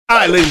All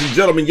right, ladies and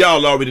gentlemen,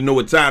 y'all already know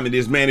what time it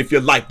is, man. If you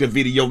like the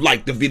video,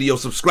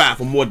 subscribe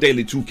for more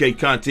daily 2K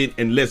content,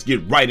 and let's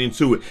get right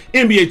into it.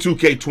 NBA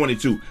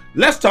 2K22.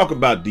 Let's talk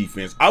about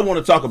defense. I want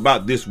to talk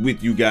about this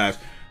with you guys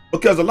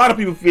because a lot of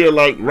people feel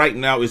like right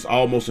now it's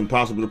almost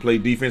impossible to play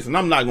defense, and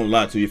I'm not going to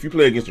lie to you. If you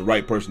play against the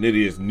right person, it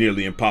is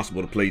nearly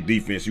impossible to play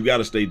defense. You got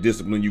to stay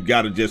disciplined. You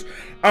got to just,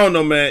 I don't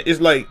know, man. It's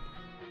like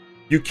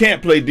you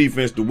can't play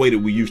defense the way that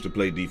we used to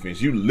play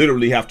defense. You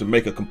literally have to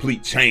make a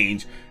complete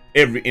change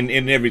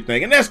in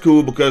everything, and that's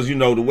cool because, you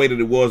know, the way that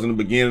it was in the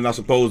beginning, I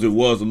suppose it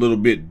was a little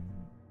bit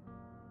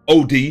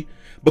OD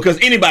because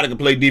anybody could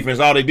play defense.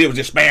 All they did was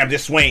just spam,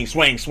 just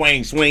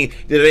swing.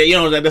 You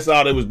know, that's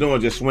all they was doing,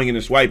 just swinging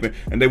and swiping,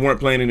 and they weren't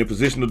playing any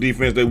positional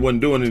defense. They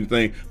wasn't doing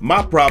anything.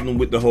 My problem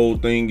with the whole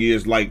thing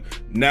is, like,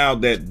 now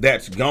that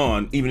that's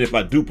gone, even if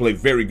I do play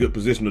very good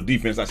positional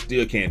defense, I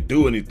still can't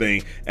do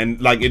anything, and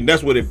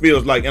that's what it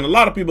feels like. And a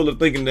lot of people are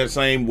thinking that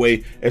same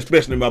way,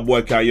 especially my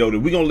boy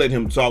Kyote. We're gonna let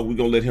him talk. We're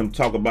gonna let him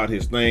talk about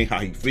his thing, how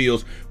he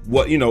feels,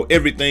 what, you know,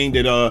 everything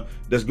that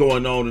that's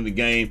going on in the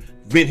game,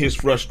 vent his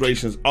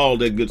frustrations, all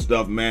that good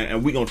stuff, man.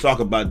 And we're gonna talk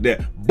about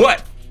that.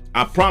 But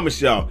I promise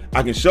y'all,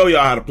 I can show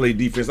y'all how to play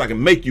defense. I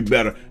can make you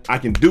better. I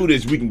can do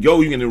this. We can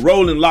go. You can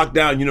enroll in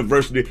Lockdown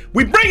University.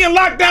 We bring in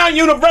Lockdown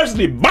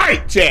University.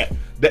 Bite, chat.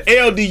 The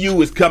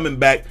LDU is coming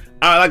back.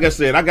 Like I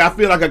said, I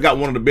feel like I got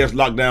one of the best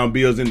lockdown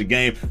builds in the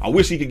game. I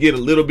wish he could get a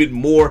little bit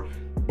more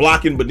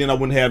blocking, but then I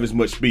wouldn't have as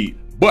much speed.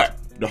 But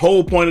the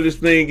whole point of this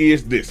thing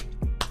is this.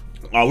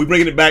 We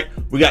bringing it back.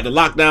 We got the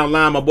lockdown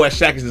line. My boy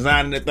Shaq is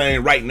designing that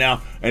thing right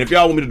now. And if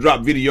y'all want me to drop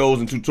videos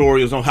and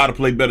tutorials on how to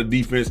play better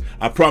defense,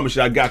 I promise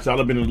you I got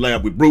y'all. I've been in the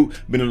lab with Brute,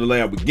 been in the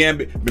lab with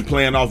Gambit, been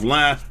playing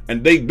offline,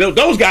 and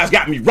those guys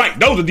got me right.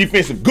 Those are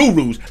defensive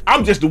gurus.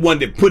 I'm just the one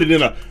that put it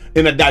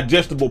in a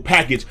digestible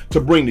package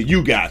to bring to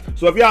you guys.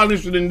 So if y'all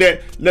interested in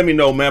that, let me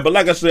know, man. But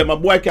like I said, my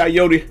boy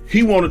Kyote,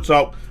 he want to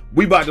talk.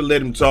 We about to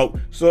let him talk.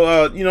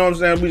 So you know what I'm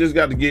saying? We just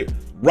got to get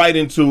right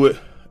into it.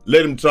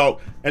 Let him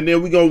talk, and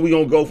then we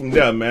gonna go from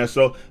there, man.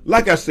 So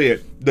like I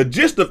said, the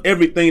gist of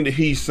everything that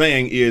he's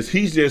saying is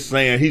he's just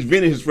saying he's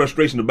venting his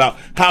frustration about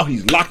how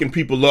he's locking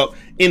people up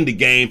in the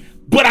game,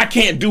 but I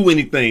can't do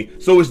anything.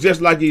 So it's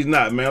just like he's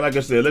not, man. Like I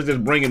said, let's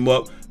just bring him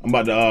up. I'm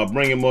about to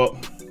bring him up,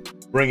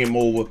 bring him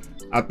over.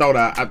 I thought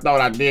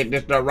I did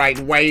this the right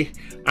way.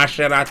 I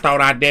said I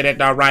thought I did it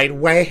the right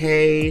way.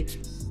 Hey,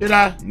 did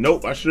I?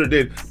 Nope, I sure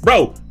did.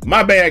 Bro,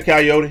 my bad,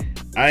 Kyote.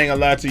 I ain't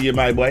gonna lie to you,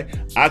 my boy.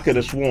 I could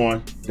have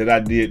sworn that I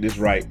did this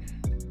right,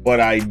 but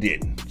I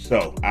didn't.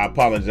 So I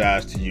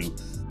apologize to you.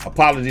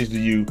 Apologies to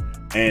you.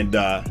 And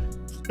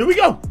here we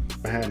go.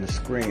 Behind the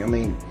screen. I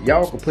mean,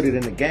 y'all could put it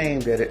in the game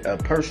that a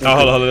person. Oh,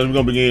 hold on. We're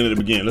gonna begin at the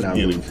beginning. Let's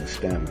begin. Losing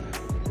stamina.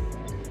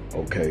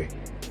 Okay.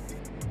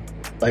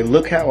 Like,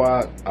 look how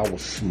I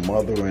was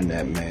smothering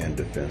that man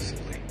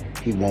defensively.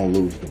 He won't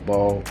lose the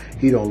ball.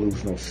 He don't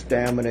lose no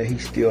stamina. He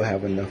still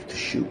have enough to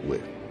shoot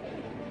with.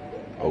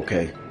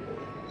 Okay.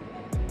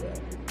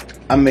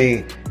 I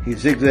mean, he's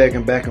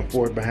zigzagging back and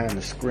forth behind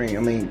the screen. I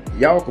mean,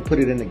 y'all could put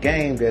it in the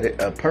game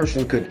that a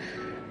person could,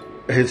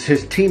 his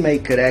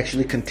teammate could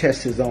actually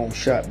contest his own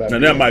shot. Now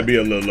that might be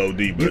a little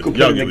OD, but you could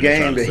put in the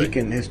game that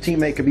his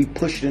teammate could be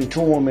pushed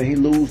into him and he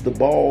lose the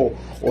ball,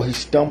 or he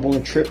stumble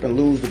and trip and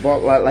lose the ball.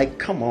 Like,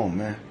 come on,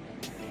 man.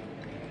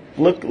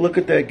 Look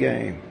at that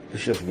game.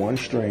 It's just one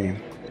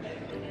stream.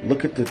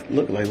 Look at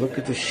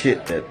the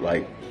shit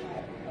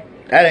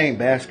that ain't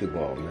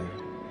basketball, man.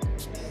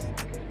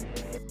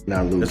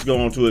 Let's go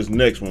on to his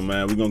next one,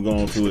 man. We're gonna go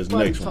on to his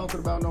next one. Talking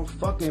about no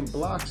fucking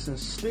blocks and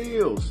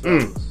steals,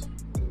 fellas.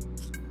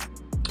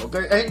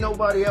 Okay, ain't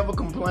nobody ever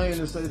complained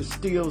and say the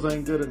steals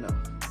ain't good enough.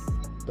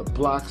 The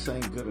blocks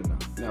ain't good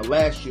enough. Now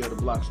last year the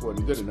blocks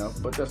wasn't good enough,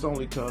 but that's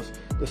only because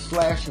the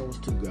slashing was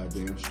too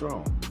goddamn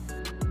strong.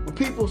 When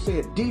people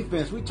say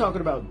defense, we talking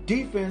about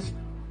defense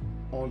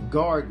on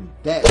guarding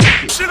that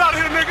shit. Shit out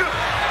here,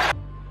 nigga.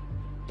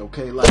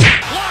 Okay, like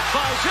Blocked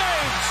by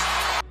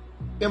James.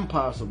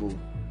 Impossible.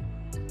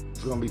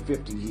 It's gonna be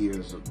 50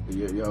 years.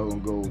 Y'all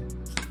gonna go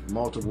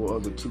multiple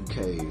other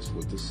 2Ks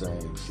with the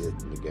same shit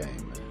in the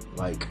game, man.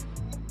 Like,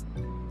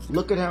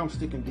 look at how I'm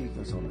sticking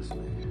defense on this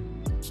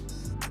man.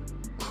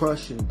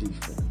 Crushing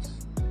defense,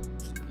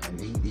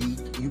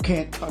 and you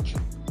can't touch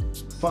him.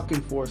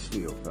 Fucking force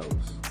field,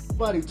 fellas.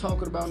 Nobody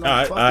talking about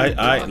no fucking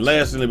all right.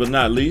 Lastly but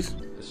not least,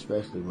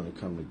 especially when it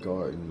comes to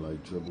guarding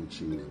like dribble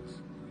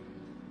cheeses,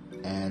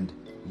 and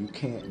you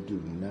can't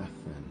do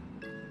nothing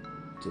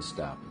to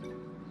stop it.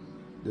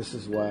 This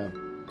is why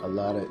a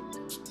lot of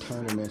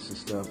tournaments and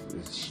stuff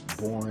is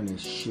boring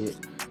as shit.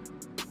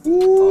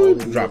 Ooh,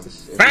 drop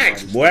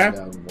facts, boy. Out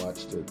and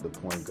watch the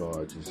point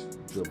guard just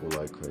dribble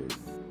like crazy.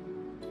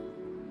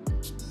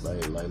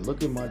 Like,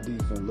 look at my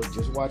defense. Look,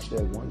 just watch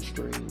that one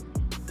stream.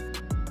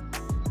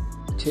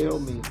 Tell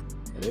me,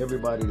 and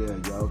everybody there,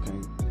 y'all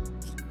can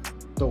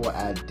throw an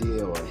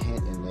idea or a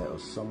hint in there or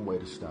some way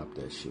to stop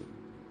that shit.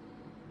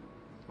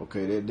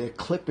 Okay, they're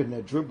clipping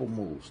their dribble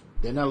moves.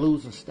 They're not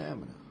losing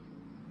stamina.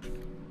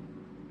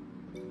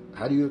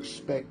 How do you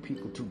expect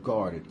people to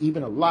guard it?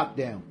 Even a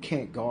lockdown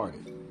can't guard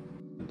it.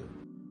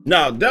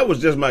 Now, that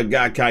was just my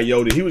guy,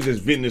 Kyote. He was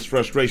just venting his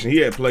frustration. He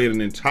had played an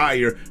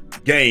entire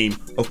game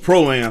of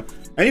Pro-Am,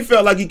 and he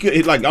felt like he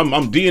could, like,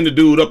 I'm D'ing the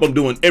dude up. I'm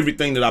doing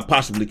everything that I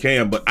possibly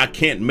can, but I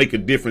can't make a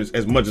difference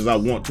as much as I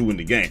want to in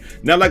the game.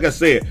 Now, like I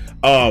said,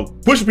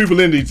 pushing people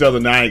into each other,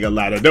 now I ain't gonna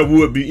lie, that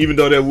would be, even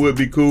though that would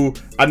be cool,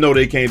 I know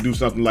they can't do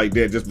something like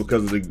that just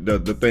because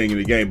of the thing in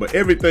the game. But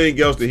everything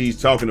else that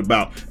he's talking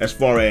about, as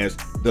far as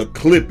the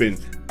clipping,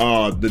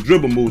 the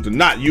dribble moves, the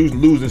not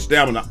losing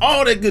stamina,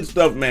 all that good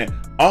stuff, man,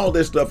 all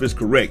that stuff is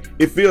correct.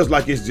 It feels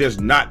like it's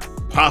just not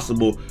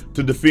possible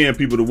to defend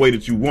people the way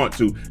that you want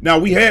to. Now,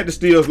 we had the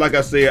steals, like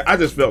I said. I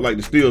just felt like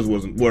the steals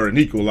were an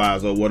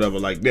equalizer or whatever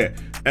like that.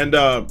 And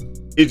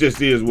it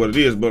just is what it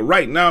is. But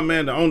right now,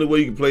 man, the only way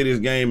you can play this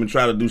game and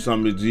try to do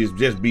something is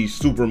just be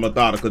super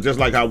methodical, just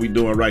like how we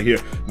doing right here.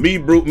 Me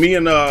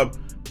and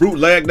Brute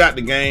lagged out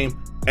the game.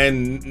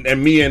 And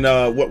me and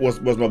what's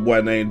my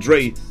boy name,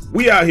 Dre,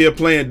 we out here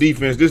playing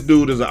defense. This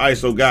dude is an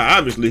ISO guy.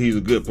 Obviously, he's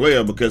a good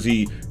player because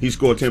he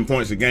scored 10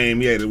 points a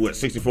game. He had, what,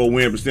 64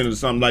 win percentage or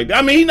something like that.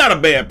 I mean, he's not a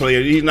bad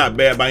player. He's not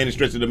bad by any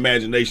stretch of the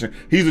imagination.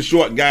 He's a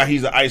short guy.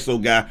 He's an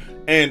ISO guy.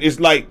 And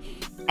it's like,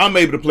 I'm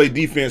able to play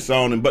defense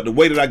on him, but the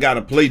way that I got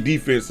to play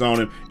defense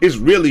on him is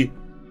really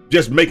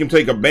just make him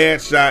take a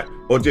bad shot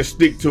or just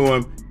stick to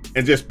him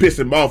and just piss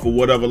him off or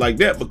whatever like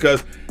that,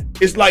 because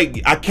it's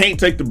like I can't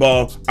take the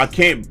ball, I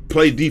can't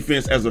play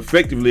defense as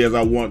effectively as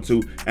I want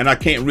to, and I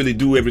can't really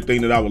do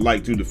everything that I would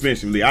like to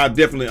defensively. I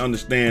definitely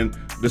understand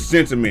the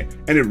sentiment,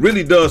 and it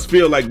really does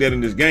feel like that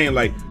in this game.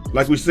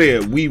 Like we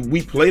said,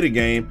 we play the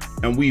game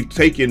and we've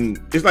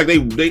taken, it's like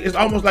it's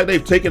almost like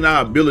they've taken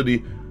our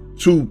ability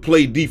to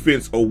play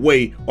defense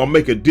away or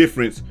make a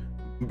difference,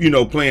 you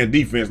know, playing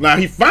defense. Now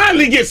he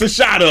finally gets a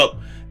shot up.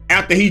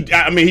 After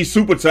he's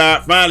super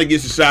tired, finally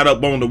gets a shot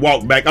up on the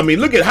walk back. I mean,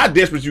 look at how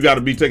desperate you got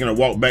to be taking a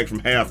walk back from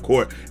half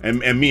court, and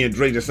me and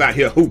Dre just out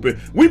here hooping.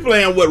 We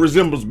playing what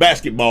resembles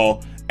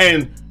basketball,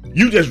 and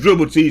you just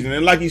dribble teasing.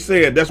 And like he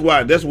said, that's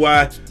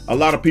why a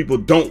lot of people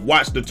don't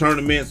watch the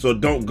tournaments or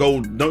don't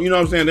you know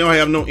what I'm saying? They don't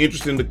have no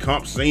interest in the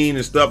comp scene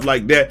and stuff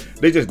like that.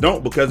 They just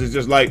don't, because it's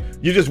just like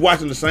you're just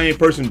watching the same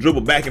person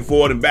dribble back and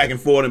forth and back and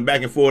forth and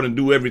back and forth and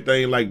do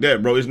everything like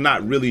that, bro. It's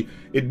not really,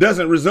 it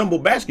doesn't resemble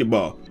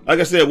basketball. Like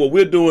I said, what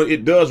we're doing,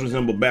 it does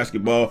resemble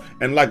basketball.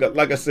 And like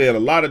I said, a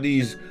lot of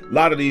these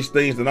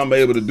things that I'm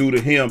able to do to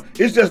him,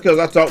 it's just because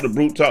I talked to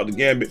Brute, talked to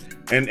Gambit,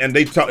 and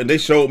they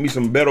showed me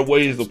some better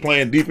ways of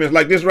playing defense,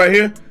 like this right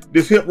here,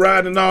 this hip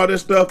ride and all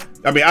this stuff.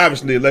 I mean,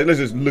 obviously, let's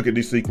just look at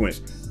this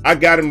sequence. I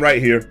got him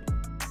right here.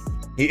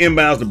 He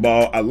inbounds the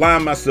ball. I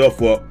line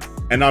myself up,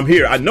 and I'm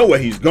here. I know where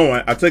he's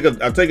going. I take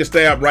a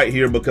stab right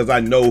here because I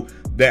know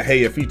that,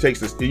 hey, if he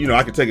takes a, you know,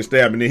 I can take a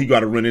stab and then he got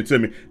to run into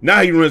me.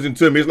 Now he runs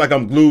into me. It's like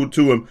I'm glued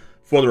to him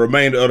for the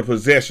remainder of the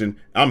possession.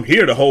 I'm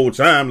here the whole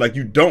time. Like,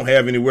 you don't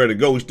have anywhere to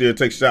go. He still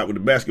takes a shot with the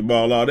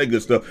basketball, all that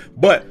good stuff.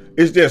 But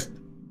it's just,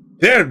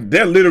 there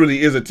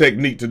literally is a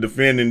technique to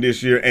defending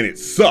this year, and it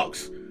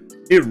sucks.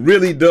 It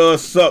really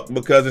does suck,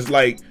 because it's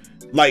like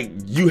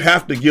you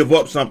have to give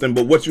up something,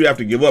 but what you have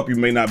to give up, you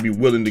may not be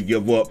willing to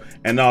give up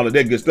and all of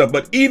that good stuff.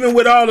 But even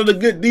with all of the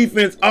good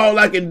defense, all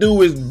I can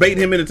do is bait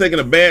him into taking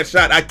a bad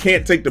shot. I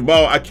can't take the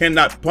ball. I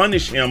cannot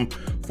punish him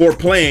for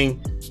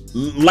playing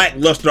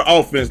lackluster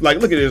offense. Like,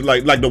 look at this,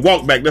 like the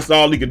walk back, that's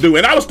all he could do.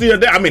 And I was still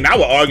there. I mean, I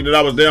would argue that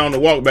I was there on the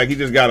walk back. He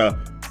just got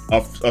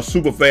a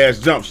super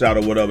fast jump shot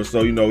or whatever.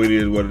 So, you know, it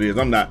is what it is.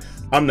 I'm not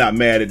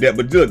mad at that.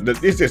 But look,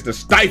 it's just a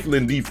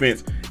stifling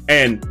defense,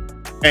 and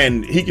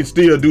he can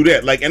still do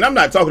that. Like, and I'm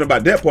not talking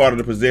about that part of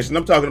the possession.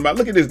 I'm talking about,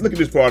 look at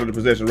this part of the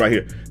possession right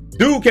here.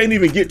 Dude can't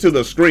even get to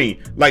the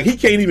screen. Like, he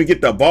can't even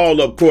get the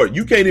ball up court.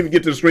 You can't even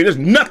get to the screen. There's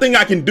nothing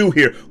I can do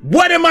here.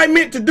 What am I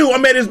meant to do?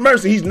 I'm at his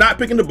mercy. He's not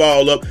picking the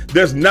ball up.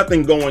 There's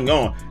nothing going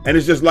on. And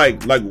it's just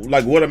like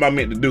what am I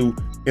meant to do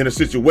in a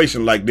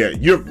situation like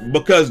that?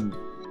 Because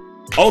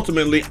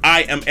ultimately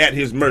I am at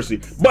his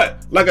mercy.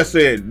 But like I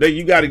said,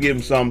 you got to give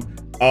him some.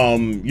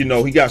 You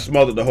know, he got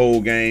smothered the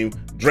whole game.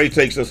 Dre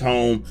takes us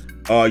home.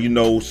 You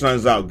know,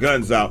 suns out,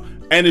 guns out,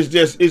 and it's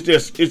just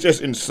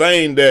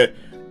insane that,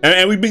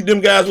 and we beat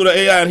them guys with an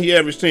AI and he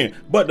averaged 10.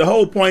 But the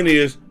whole point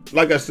is,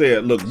 like I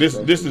said, look, this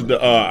is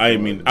the I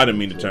didn't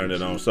mean to turn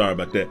that on. Sorry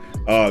about that.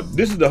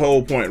 This is the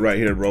whole point right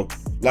here, bro.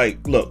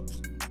 Like, look,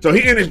 so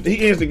he ends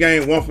the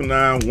game 1 for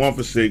 9, 1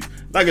 for 6.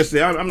 Like I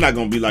said, I'm not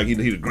gonna be like he's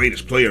the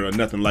greatest player or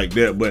nothing like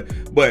that, but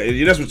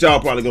that's what y'all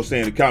probably gonna say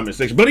in the comment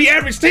section. But he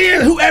averaged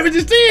 10. Who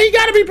averages 10? He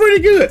gotta be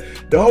pretty good.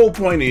 The whole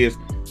point is,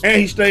 and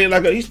he stayed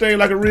like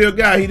a real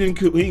guy. He didn't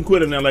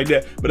quit or nothing like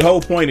that. But the whole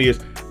point is,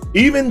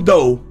 even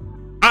though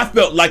I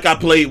felt like I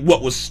played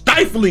what was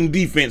stifling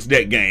defense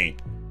that game,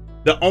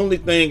 the only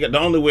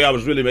way I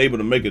was really able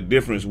to make a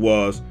difference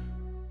was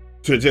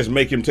to just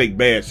make him take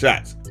bad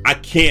shots. I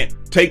can't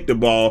take the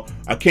ball.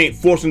 I can't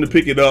force him to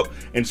pick it up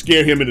and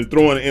scare him into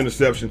throwing an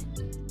interception.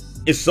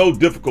 It's so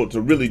difficult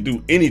to really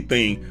do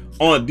anything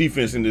on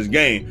defense in this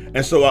game.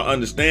 And so I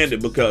understand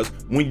it, because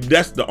when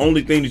that's the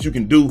only thing that you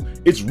can do,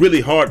 it's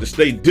really hard to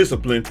stay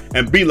disciplined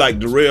and be like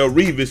Darrelle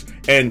Revis.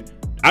 And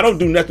I don't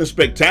do nothing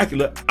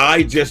spectacular.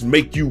 I just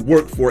make you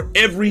work for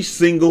every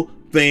single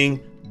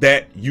everything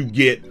that you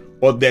get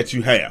or that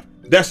you have.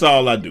 That's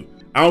all I do.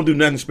 I don't do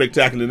nothing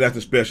spectacular,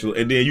 nothing special,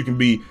 and then you can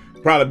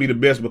probably be the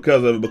best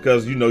because of it,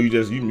 because you know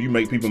you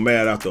make people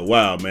mad after a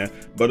while, man.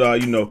 But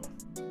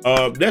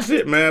that's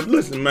it, man.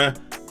 Listen, man,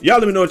 y'all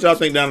let me know what y'all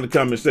think down in the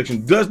comment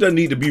section. Does there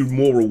need to be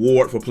more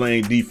reward for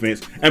playing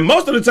defense? And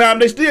most of the time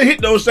they still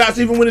hit those shots,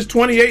 even when it's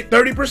 28,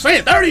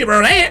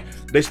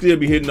 30%, they still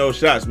be hitting those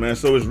shots, man.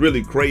 So it's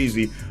really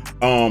crazy,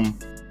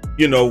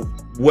 you know,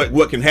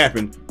 what can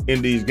happen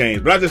in these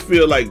games. But I just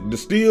feel like the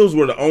steals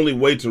were the only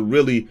way to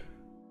really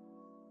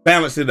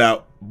balance it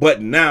out.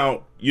 But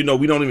now, you know,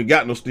 we don't even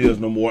got no steals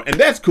no more, and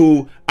that's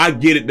cool. I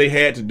get it. They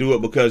had to do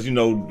it because, you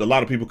know, a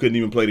lot of people couldn't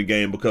even play the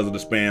game because of the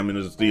spam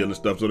and the steal and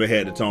stuff, so they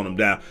had to tone them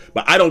down.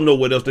 But I don't know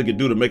what else they could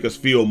do to make us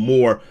feel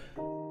more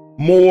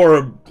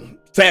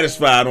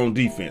satisfied on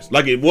defense.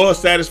 Like, it was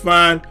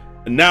satisfying,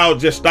 and now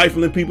just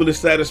stifling people is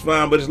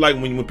satisfying. But it's like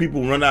when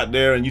people run out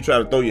there and you try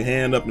to throw your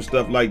hand up and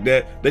stuff like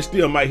that, they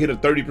still might hit a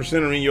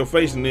 30%er in your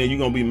face, and then you're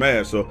gonna be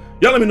mad. So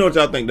y'all let me know what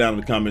y'all think down in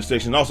the comment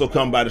section. Also,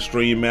 come by the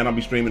stream, man. I'll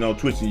be streaming on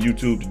Twitch and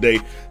YouTube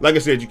today. Like I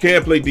said, you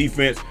can play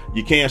defense,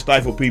 you can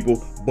stifle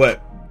people,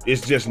 but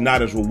it's just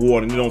not as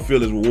rewarding. You don't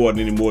feel as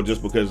rewarding anymore,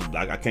 just because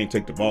I can't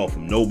take the ball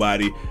from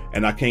nobody,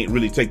 and I can't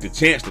really take the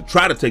chance to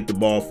try to take the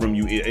ball from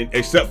you,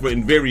 except for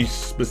in very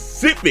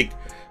specific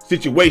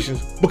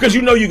situations, because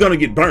you know you're gonna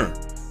get burned.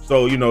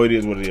 So you know, it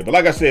is what it is. But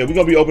like I said, we're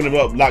gonna be opening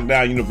up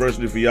Lockdown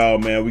University for y'all,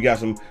 man. We got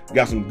some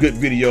good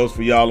videos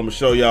for y'all. I'm gonna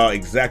show y'all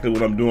exactly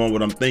what I'm doing,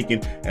 what I'm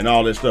thinking, and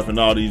all that stuff in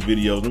all these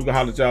videos. And we're gonna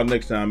holler at y'all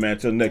next time, man.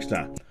 Until next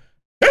time,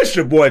 it's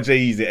your boy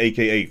Eazy,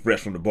 aka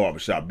Fresh from the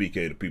Barbershop,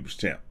 BK the People's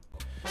Champ.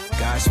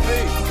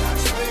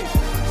 Godspeed.